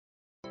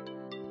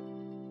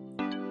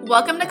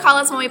Welcome to Call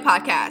Us When We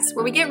Podcast,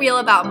 where we get real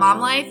about mom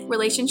life,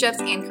 relationships,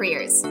 and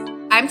careers.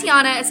 I'm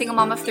Tiana, a single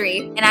mom of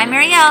 3. And I'm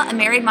Marielle, a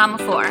married mom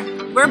of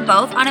 4. We're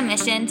both on a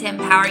mission to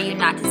empower you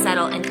not to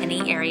settle in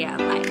any area of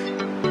life.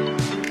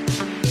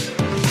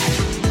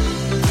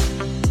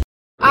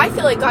 I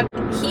feel like God,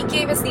 He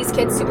gave us these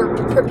kids to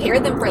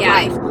prepare them for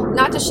life,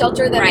 not to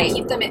shelter them and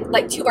keep them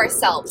to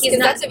ourselves. Because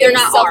that's a very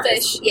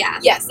selfish. Yeah.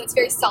 Yes, that's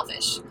very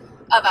selfish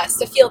of us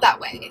to feel that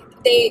way.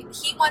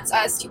 He wants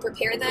us to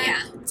prepare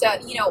them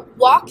to,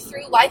 walk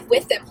through life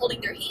with them, holding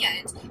their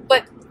hand,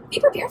 but be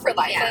prepared for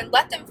life and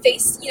let them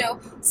face,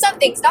 some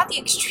things, not the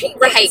extreme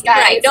things, guys.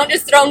 Right. Don't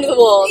just throw them to the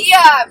wolves.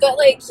 Yeah, but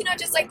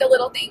just the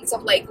little things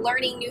of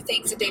learning new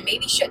things that they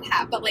maybe shouldn't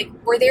have, but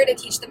we're there to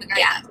teach them and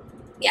guide them.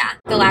 Yeah.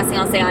 The last thing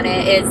I'll say on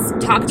it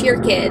is talk to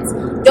your kids.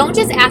 Don't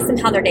just ask them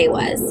how their day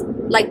was.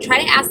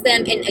 Try to ask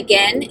them, and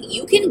again,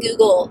 you can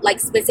Google,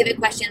 specific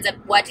questions of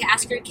what to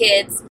ask your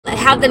kids.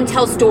 Have them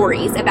tell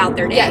stories about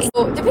their day. Yes.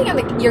 So, depending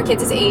on, your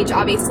kids' age,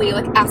 obviously,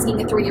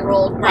 asking a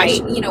 3-year-old,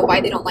 right, why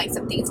they don't like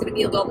something, it's going to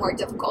be a little more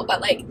difficult.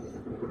 But,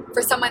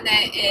 for someone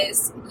that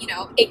is,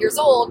 8 years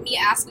old, me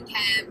asking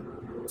him,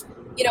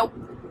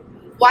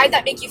 why did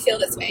that make you feel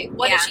this way?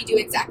 What did she do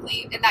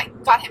exactly? And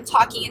that got him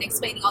talking and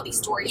explaining all these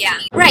stories. Yeah.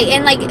 Right.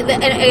 And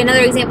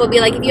another example would be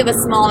if you have a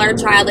smaller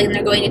child and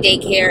they're going to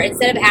daycare,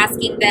 instead of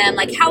asking them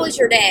how was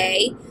your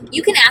day,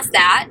 you can ask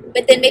that,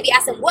 but then maybe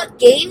ask them, what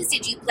games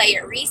did you play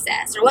at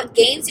recess? Or what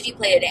games did you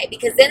play today?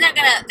 Because then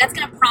that's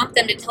gonna prompt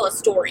them to tell a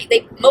story.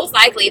 They most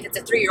likely, if it's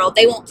a 3-year-old,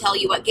 they won't tell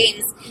you what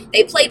games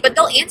they played, but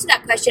they'll answer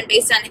that question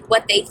based on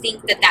what they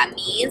think that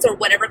means or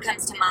whatever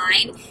comes to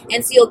mind.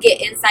 And so you'll get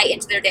insight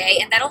into their day,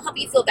 and that'll help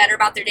you feel better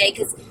about their day,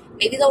 because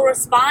maybe they'll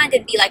respond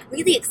and be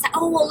really excited.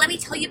 Oh, well, let me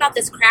tell you about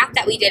this craft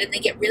that we did, and they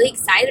get really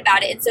excited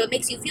about it. And so it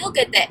makes you feel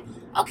good that,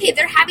 okay,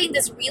 they're having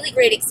this really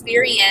great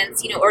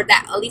experience, or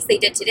that at least they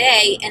did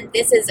today, and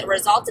this is a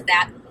result of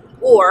that.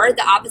 Or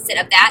the opposite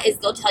of that is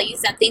they'll tell you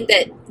something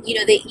that,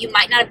 that you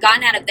might not have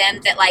gotten out of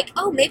them that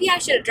oh, maybe I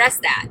should address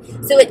that.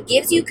 So it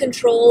gives you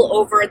control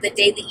over the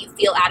day that you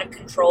feel out of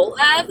control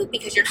of,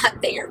 because you're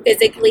not there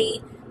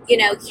physically,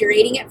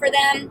 curating it for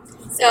them.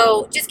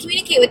 So just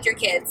communicate with your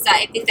kids.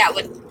 I think that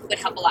would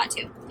help a lot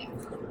too.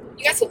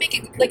 You guys can make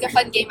it a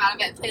fun game out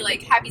of it and play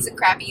happies and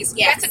crappies.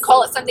 You guys can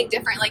call it something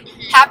different,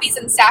 happies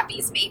and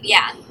sappies maybe.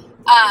 Yeah.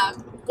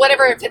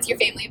 Whatever fits your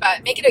family,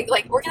 but make it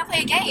we're gonna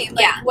play a game.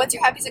 What's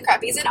your happies and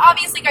crappies? And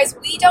obviously, guys,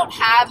 we don't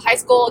have high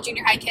school,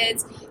 junior high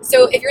kids.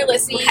 So if you're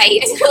listening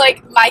and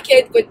you're my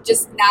kid would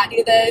just not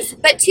do this.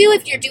 But too,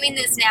 if you're doing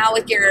this now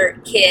with your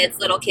kids,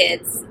 little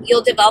kids,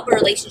 you'll develop a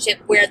relationship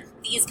where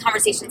these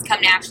conversations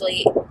come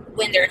naturally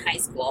when they're in high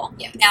school.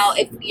 Yes. Now,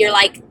 if you're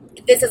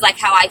this is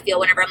how I feel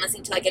whenever I'm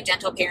listening to a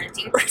gentle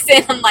parenting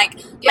person. I'm my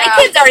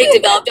kids already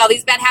developed all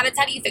these bad habits.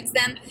 How do you fix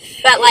them?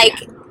 But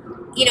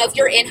if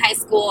you're in high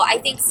school, I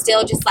think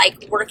still just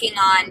working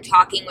on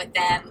talking with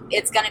them,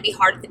 it's going to be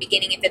hard at the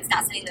beginning if it's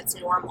not something that's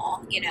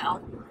normal,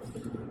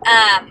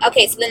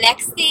 Okay, so the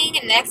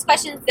next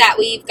questions that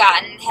we've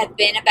gotten have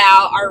been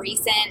about our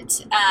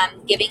recent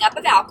giving up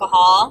of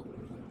alcohol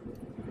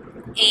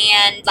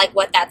and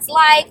what that's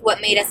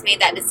what made us make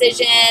that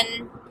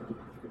decision.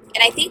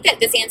 And I think that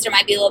this answer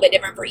might be a little bit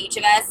different for each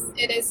of us.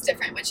 It is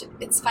different, which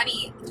it's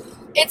funny.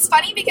 It's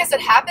funny because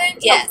it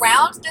happened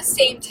around the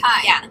same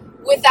time. Yeah.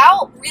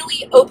 Without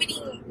really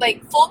opening,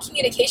 full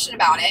communication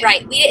about it.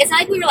 Right. It's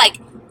not we were,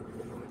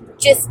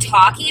 just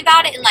talking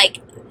about it and,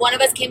 one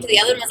of us came to the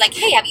other and was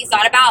hey, have you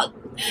thought about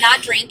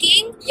not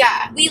drinking?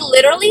 Yeah. We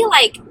literally,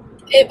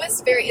 it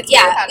was very,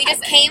 we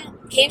just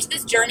came to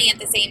this journey at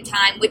the same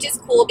time, which is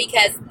cool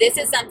because this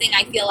is something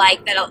I feel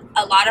that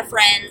a lot of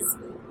friends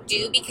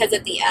do because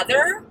of the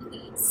other.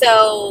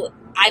 So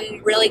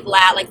I'm really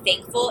glad,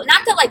 thankful.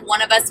 Not that,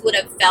 one of us would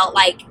have felt,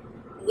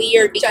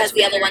 weird because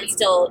the other one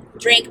still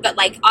drink, but,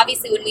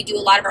 obviously when we do a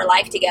lot of our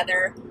life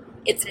together,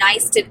 it's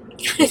nice to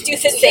do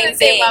the same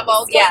thing.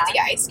 Level, yeah. The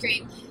ice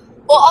cream.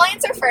 Well, I'll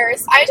answer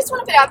first. I just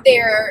want to put out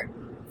there,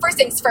 first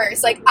things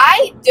first,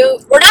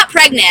 we're not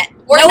pregnant.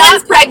 No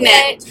one's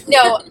pregnant.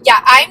 No,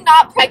 I'm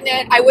not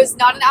pregnant. I was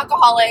not an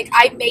alcoholic.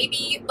 I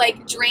maybe,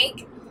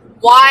 drank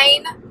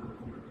wine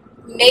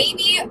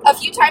maybe a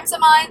few times a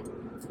month.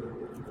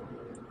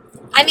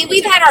 I mean,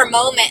 we've had our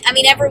moment. I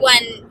mean,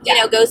 everyone,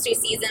 goes through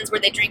seasons where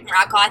they drink more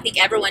alcohol. I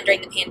think everyone during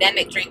the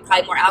pandemic drank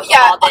probably more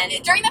alcohol than...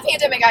 During the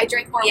pandemic, I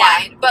drank more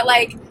wine. But,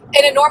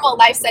 in a normal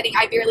life setting,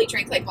 I barely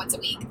drink, once a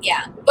week.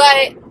 Yeah.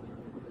 But...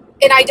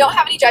 And I don't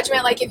have any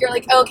judgment, if you're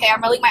okay,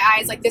 I'm rolling my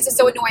eyes, this is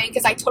so annoying,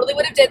 because I totally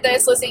would have did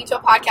this listening to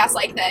a podcast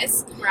like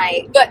this.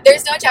 Right. But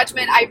there's no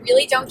judgment. I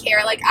really don't care.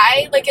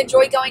 I,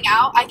 enjoy going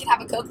out. I can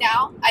have a Coke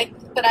now.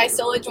 But I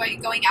still enjoy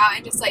going out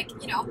and just,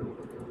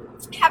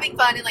 having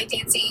fun and,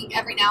 dancing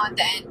every now and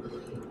then.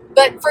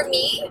 But for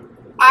me,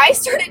 I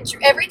started,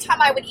 every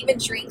time I would even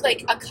drink,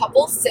 a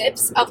couple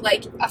sips of,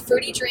 a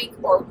fruity drink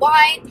or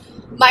wine,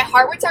 my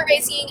heart would start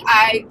racing.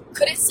 I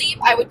couldn't sleep.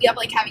 I would be up,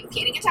 having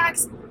panic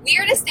attacks.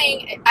 Weirdest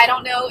thing, I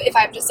don't know if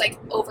I'm just,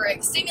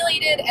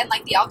 overstimulated and,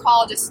 the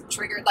alcohol just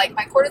triggered,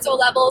 my cortisol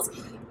levels.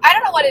 I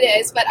don't know what it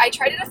is, but I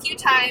tried it a few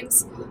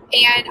times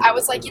and I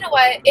was like, you know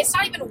what? It's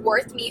not even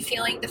worth me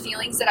feeling the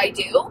feelings that I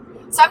do.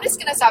 So I'm just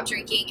going to stop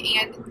drinking.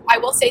 And I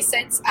will say,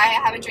 since I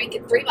haven't drank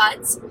in 3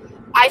 months,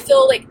 I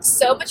feel like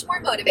so much more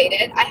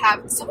motivated. I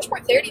have so much more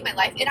clarity in my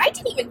life. And I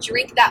didn't even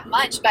drink that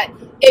much, but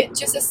it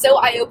just is so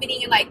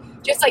eye-opening. And like,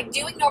 just like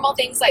doing normal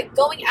things, like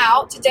going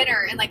out to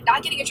dinner and like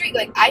not getting a drink,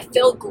 like I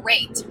feel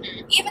great.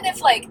 Even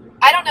if like,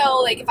 I don't know,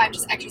 like if I'm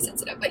just extra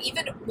sensitive, but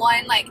even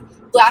one like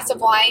glass of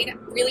wine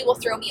really will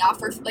throw me off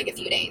for like a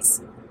few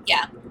days.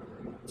 Yeah.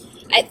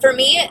 For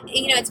me,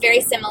 it's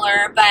very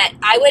similar, but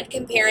I would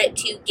compare it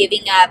to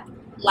giving up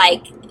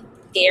like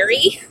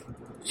dairy.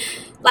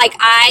 Like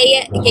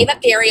I gave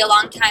up dairy a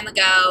long time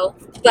ago,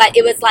 but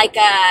it was like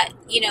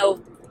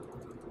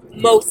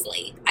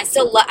mostly.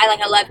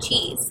 I love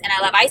cheese and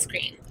I love ice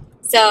cream.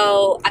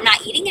 So I'm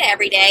not eating it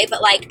every day,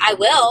 but like I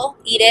will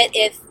eat it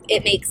if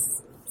it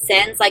makes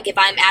sense. Like if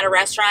I'm at a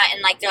restaurant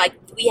and like they're like,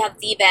 we have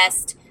the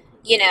best,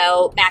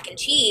 mac and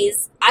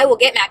cheese, I will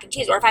get mac and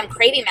cheese. Or if I'm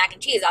craving mac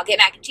and cheese, I'll get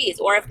mac and cheese.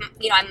 Or if,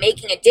 I'm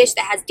making a dish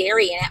that has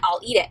dairy in it, I'll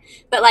eat it.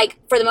 But like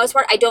for the most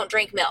part, I don't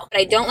drink milk.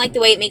 But I don't like the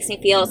way it makes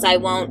me feel, so I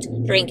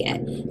won't drink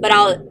it. But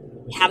I'll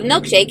have a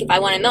milkshake if I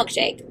want a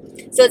milkshake.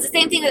 So it's the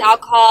same thing with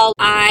alcohol.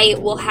 I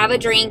will have a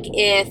drink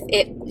if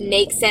it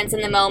makes sense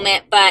in the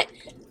moment, but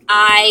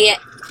I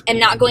am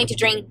not going to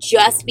drink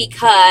just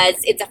because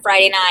it's a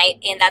Friday night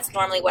and that's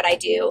normally what I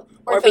do.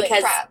 Or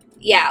because crap.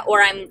 Yeah,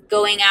 or I'm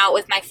going out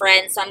with my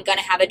friends, so I'm going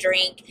to have a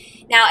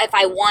drink. Now, if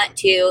I want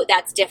to,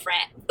 that's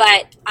different.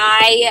 But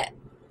I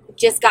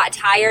just got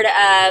tired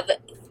of,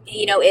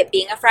 it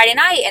being a Friday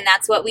night, and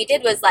that's what we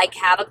did was, like,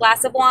 have a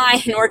glass of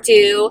wine or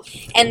two,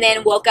 and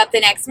then woke up the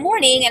next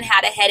morning and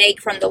had a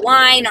headache from the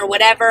wine or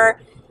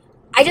whatever.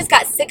 I just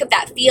got sick of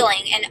that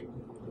feeling, and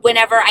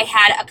whenever I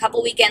had a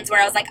couple weekends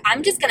where I was like,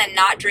 I'm just going to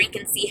not drink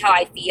and see how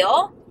I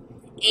feel,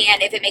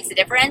 and if it makes a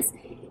difference.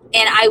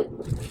 And I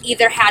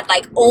either had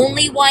like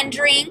only one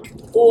drink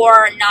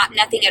or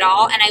nothing at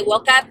all. And I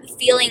woke up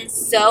feeling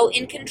so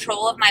in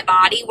control of my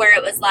body where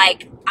it was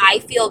like, I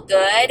feel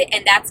good.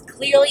 And that's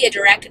clearly a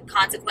direct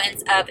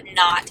consequence of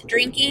not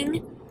drinking.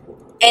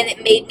 And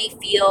it made me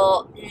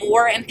feel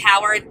more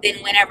empowered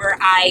than whenever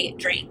I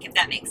drink, if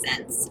that makes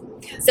sense.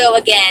 So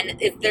again,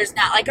 there's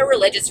not like a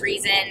religious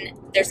reason.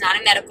 There's not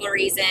a medical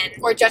reason.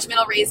 Or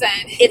judgmental reason.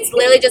 It's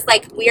literally just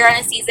like we are in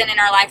a season in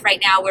our life right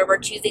now where we're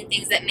choosing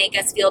things that make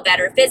us feel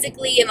better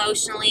physically,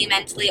 emotionally,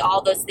 mentally,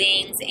 all those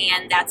things.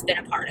 And that's been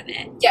a part of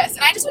it. Yes.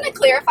 And I just want to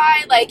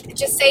clarify, like,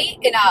 just say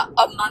in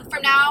a month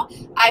from now,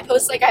 I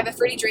post like I have a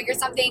fruity drink or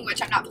something,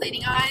 which I'm not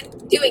planning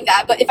on doing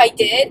that. But if I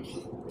did,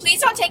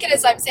 please don't take it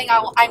as I'm saying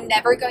I'm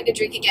never going to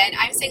drink again.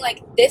 I'm saying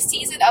like this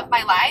season of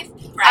my life,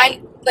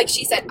 right. Like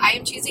she said, I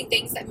am choosing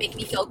things that make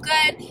me feel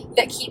good,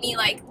 that keep me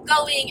like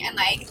going and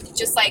like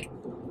just like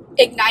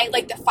ignite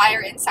like the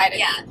fire inside of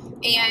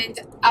me. And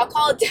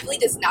alcohol definitely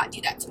does not do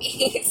that to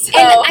me. So.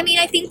 And I mean,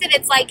 I think that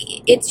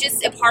it's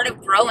just a part of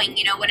growing,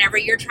 whenever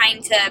you're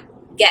trying to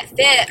get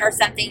fit or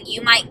something,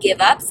 you might give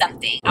up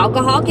something.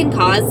 Alcohol can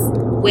cause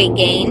weight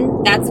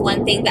gain. That's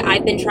one thing that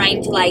I've been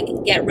trying to like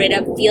get rid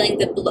of, feeling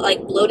the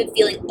bloated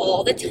feeling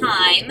all the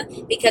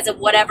time because of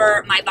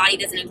whatever my body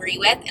doesn't agree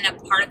with. And a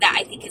part of that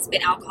I think has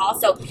been alcohol.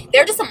 So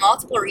there are just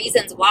multiple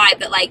reasons why,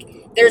 but like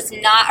there's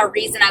not a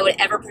reason I would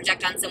ever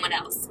project on someone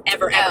else.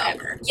 Ever.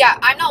 Yeah,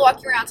 I'm not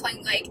walking around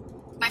telling like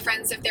my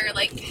friends if they're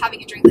like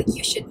having a drink, like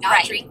you should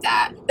not drink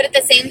that. But at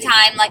the same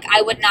time, like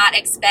I would not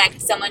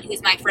expect someone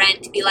who's my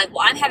friend to be like,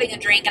 well, I'm having a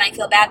drink and I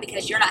feel bad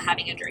because you're not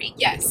having a drink.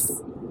 Yes.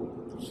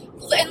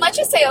 And let's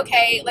just say,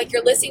 okay, like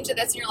you're listening to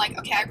this and you're like,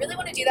 okay, I really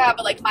want to do that,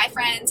 but like my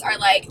friends are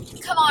like,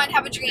 come on,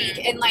 have a drink.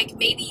 And like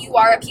maybe you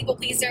are a people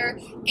pleaser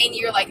and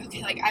you're like,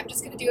 okay, like I'm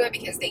just going to do it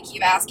because they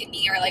keep asking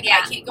me, or like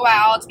I can't go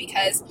out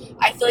because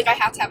I feel like I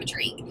have to have a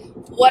drink.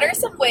 What are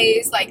some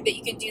ways like that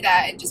you can do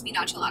that and just be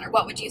nonchalant, or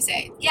what would you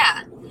say?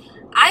 Yeah.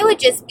 I would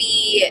just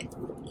be,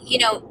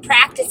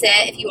 practice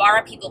it if you are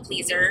a people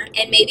pleaser,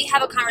 and maybe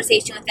have a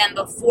conversation with them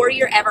before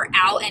you're ever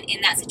out and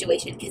in that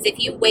situation. Because if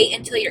you wait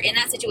until you're in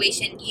that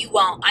situation, you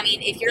won't. I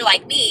mean, if you're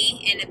like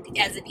me and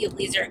as a people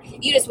pleaser,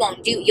 you just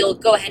won't you'll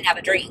go ahead and have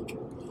a drink.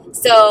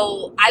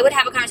 So I would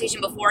have a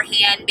conversation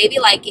beforehand, maybe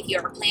like if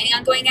you're planning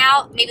on going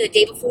out, maybe the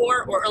day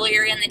before or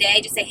earlier in the day,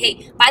 just say,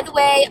 hey, by the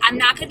way, I'm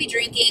not going to be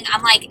drinking.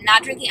 I'm like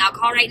not drinking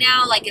alcohol right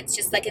now. Like it's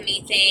just like a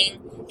me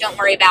thing. Don't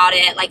worry about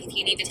it. Like if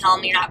you need to tell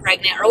them you're not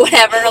pregnant or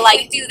whatever,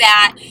 like do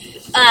that.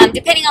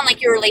 Depending on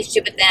like your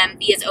relationship with them,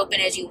 be as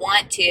open as you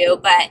want to.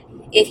 But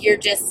if you're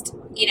just,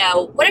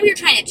 whatever you're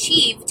trying to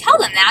achieve, tell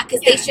them that because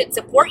they should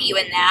support you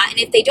in that. And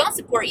if they don't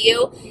support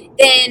you,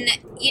 then,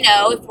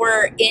 if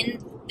we're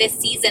in this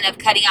season of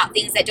cutting out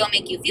things that don't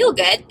make you feel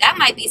good, that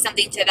might be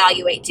something to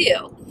evaluate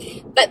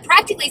too. But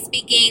practically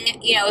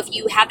speaking, if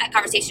you have that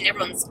conversation,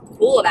 everyone's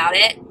cool about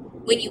it.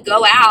 When you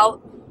go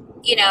out,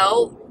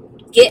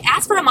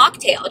 ask for a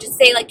mocktail. Just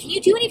say like, can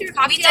you do any of your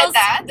cocktails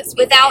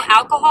without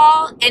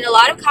alcohol? And a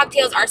lot of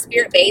cocktails are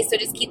spirit based, so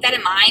just keep that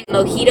in mind.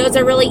 Mojitos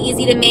are really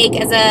easy to make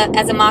as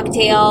a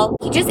mocktail.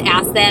 You just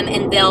ask them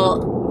and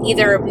they'll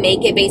either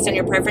make it based on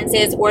your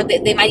preferences, or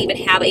they might even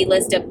have a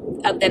list of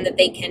them that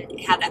they can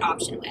have that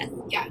option with.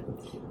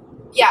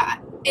 Yeah.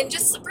 And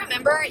just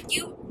remember,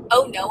 you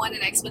owe no one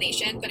an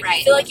explanation, but if Right.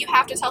 you feel like you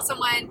have to tell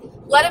someone,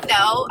 let them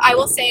know. I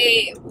will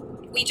say,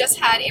 we just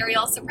had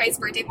Ariel's surprise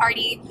birthday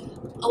party.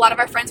 A lot of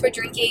our friends were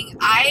drinking.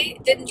 I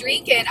didn't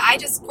drink, and I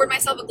just poured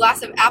myself a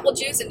glass of apple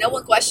juice, and no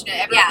one questioned it.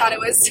 Everyone thought it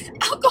was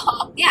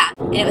alcohol. Yeah,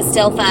 and it was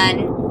still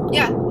fun.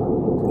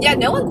 Yeah,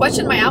 no one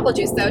questioned my apple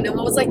juice, though. No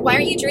one was like, why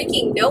are you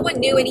drinking? No one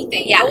knew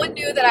anything. Yeah. No one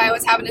knew that I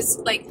was having a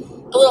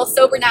little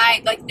sober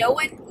night. Like, no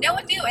one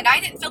knew, and I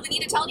didn't feel the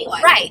need to tell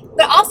anyone. Right.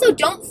 But also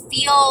don't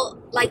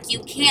feel like you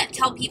can't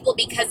tell people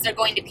because they're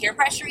going to peer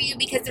pressure you,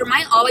 because there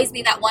might always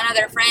be that one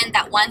other friend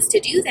that wants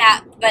to do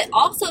that, but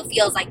also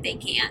feels like they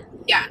can't.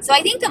 Yeah. So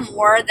I think the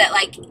more that,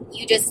 like,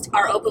 you just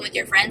are open with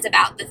your friends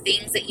about the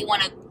things that you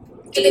want to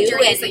do the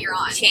journeys and that you're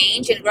on.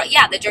 change and grow,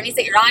 the journeys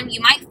that you're on, you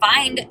might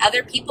find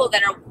other people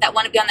that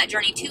want to be on that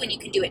journey too, and you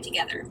can do it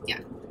together. Yeah.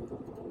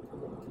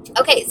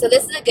 Okay, so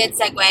this is a good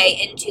segue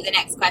into the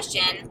next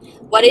question.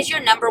 What is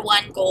your number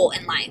one goal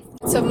in life?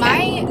 So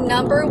my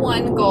number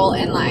one goal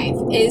in life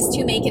is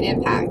to make an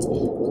impact.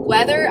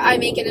 Whether I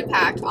make an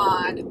impact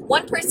on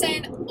one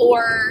person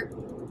or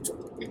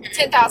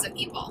 10,000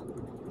 people,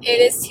 it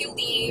is to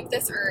leave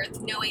this earth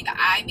knowing that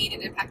I made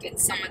an impact in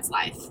someone's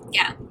life.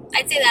 Yeah,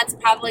 I'd say that's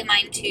probably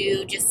mine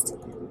too. Just,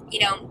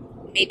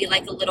 maybe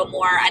like a little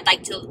more. I'd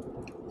like to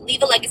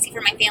leave a legacy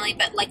for my family,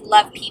 but like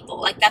love people.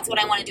 Like that's what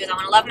I want to do. Is I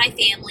want to love my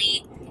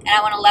family, and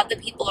I want to love the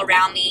people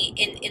around me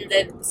in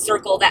the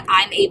circle that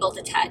I'm able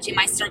to touch, in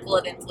my circle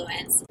of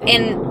influence.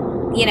 And,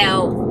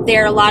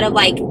 there are a lot of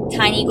like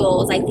tiny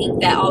goals, I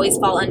think, that always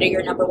fall under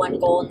your number one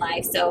goal in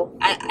life. So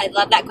I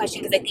love that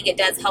question, because I think it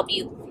does help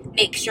you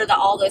make sure that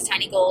all those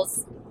tiny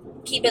goals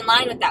keep in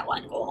line with that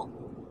one goal.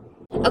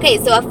 Okay,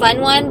 so a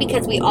fun one,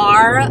 because we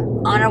are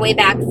on our way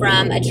back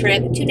from a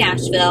trip to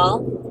Nashville.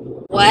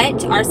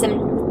 What are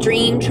some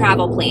dream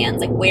travel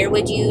plans? Like, where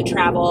would you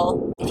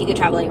travel if you could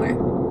travel anywhere?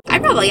 I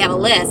probably have a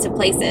list of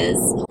places.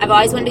 I've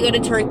always wanted to go to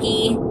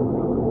Turkey. I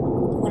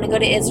want to go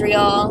to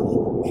Israel.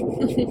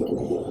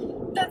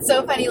 That's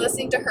so funny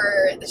listening to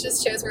her. This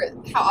just shows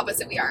how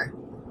opposite we are.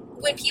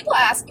 When people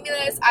ask me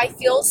this, I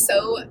feel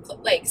so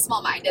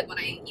small-minded when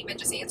I even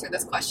just answer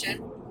this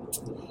question,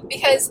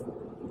 because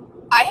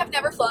I have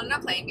never flown on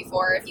a plane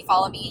before. If you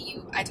follow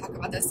me, I talk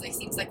about this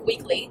seems like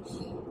weekly.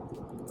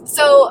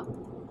 So,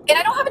 and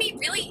I don't have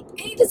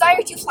any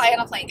desire to fly on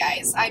a plane,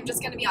 guys. I'm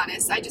just gonna be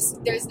honest.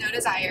 There's no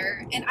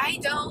desire, and I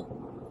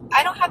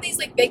don't have these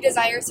big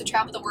desires to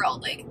travel the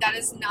world. That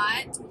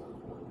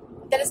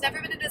has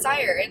never been a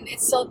desire, and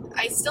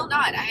I still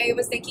not. I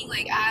was thinking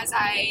as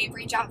I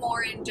reach out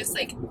more and just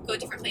go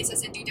different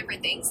places and do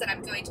different things, that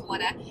I'm going to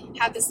want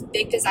to have this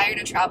big desire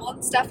to travel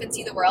and stuff and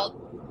see the world.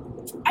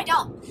 I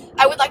don't.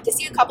 I would like to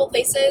see a couple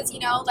places,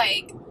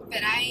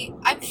 but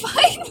I'm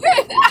fine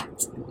where that.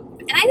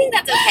 And I think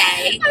that's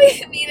okay.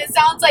 I mean, it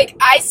sounds like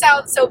I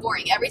sound so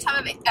boring. Every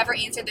time I've ever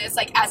answered this,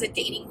 as a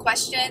dating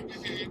question,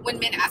 when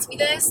men ask me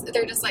this,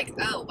 they're just like,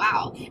 oh,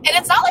 wow. And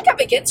it's not I'm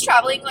against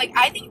traveling.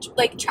 I think,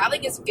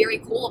 traveling is very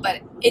cool,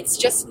 but it's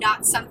just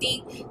not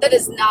something that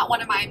is not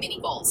one of my many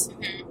goals.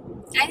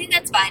 I think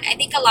that's fine. I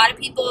think a lot of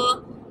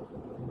people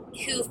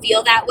who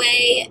feel that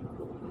way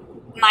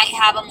might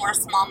have a more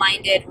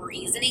small-minded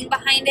reasoning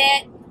behind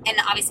it. And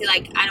obviously,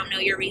 I don't know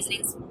your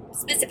reasonings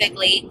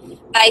specifically,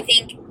 but I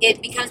think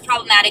it becomes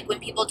problematic when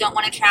people don't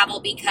want to travel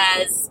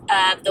because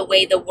of the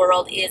way the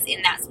world is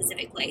in that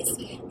specific place.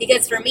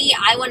 Because for me,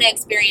 I want to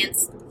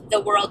experience the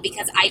world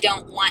because I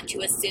don't want to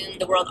assume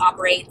the world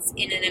operates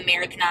in an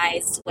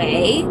Americanized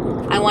way.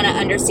 I want to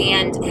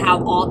understand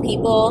how all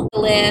people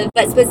live.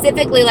 But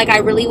specifically, I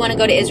really want to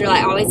go to Israel.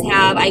 I always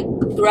have. I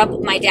grew up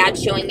with my dad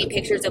showing me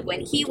pictures of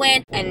when he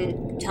went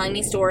and telling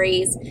me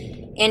stories.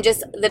 And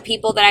just the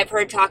people that I've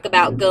heard talk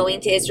about going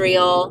to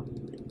Israel,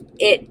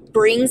 it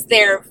brings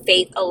their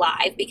faith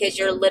alive, because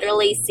you're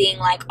literally seeing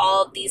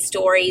all of these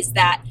stories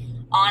that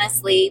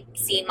honestly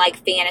seem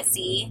like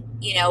fantasy,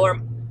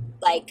 or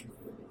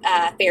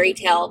fairy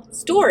tale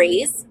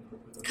stories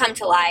come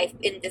to life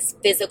in this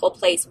physical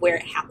place where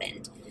it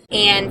happened.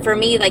 And for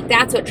me,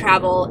 that's what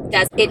travel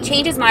does. It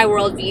changes my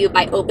worldview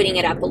by opening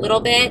it up a little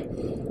bit.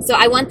 So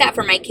I want that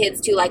for my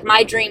kids too.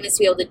 My dream is to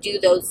be able to do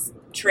those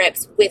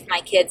trips with my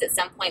kids at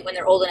some point when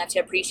they're old enough to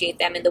appreciate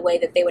them in the way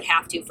that they would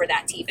have to for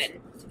that to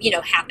even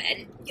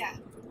happen. Yeah,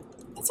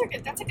 that's a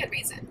good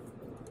reason.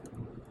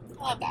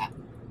 I love that.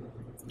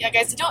 Yeah,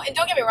 guys, don't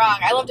get me wrong.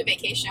 I love to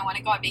vacation. I want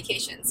to go on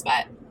vacations,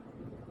 but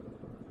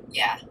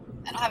yeah,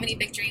 I don't have any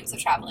big dreams of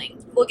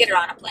traveling. We'll get her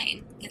on a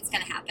plane. It's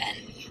gonna happen.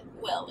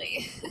 Will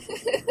we?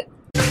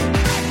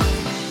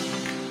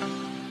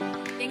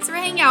 Thanks for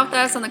hanging out with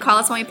us on the Call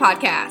Us Mommy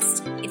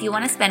podcast. If you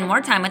want to spend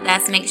more time with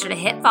us, make sure to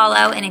hit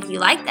follow, and if you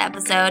liked the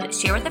episode,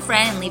 share with a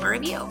friend and leave a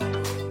review.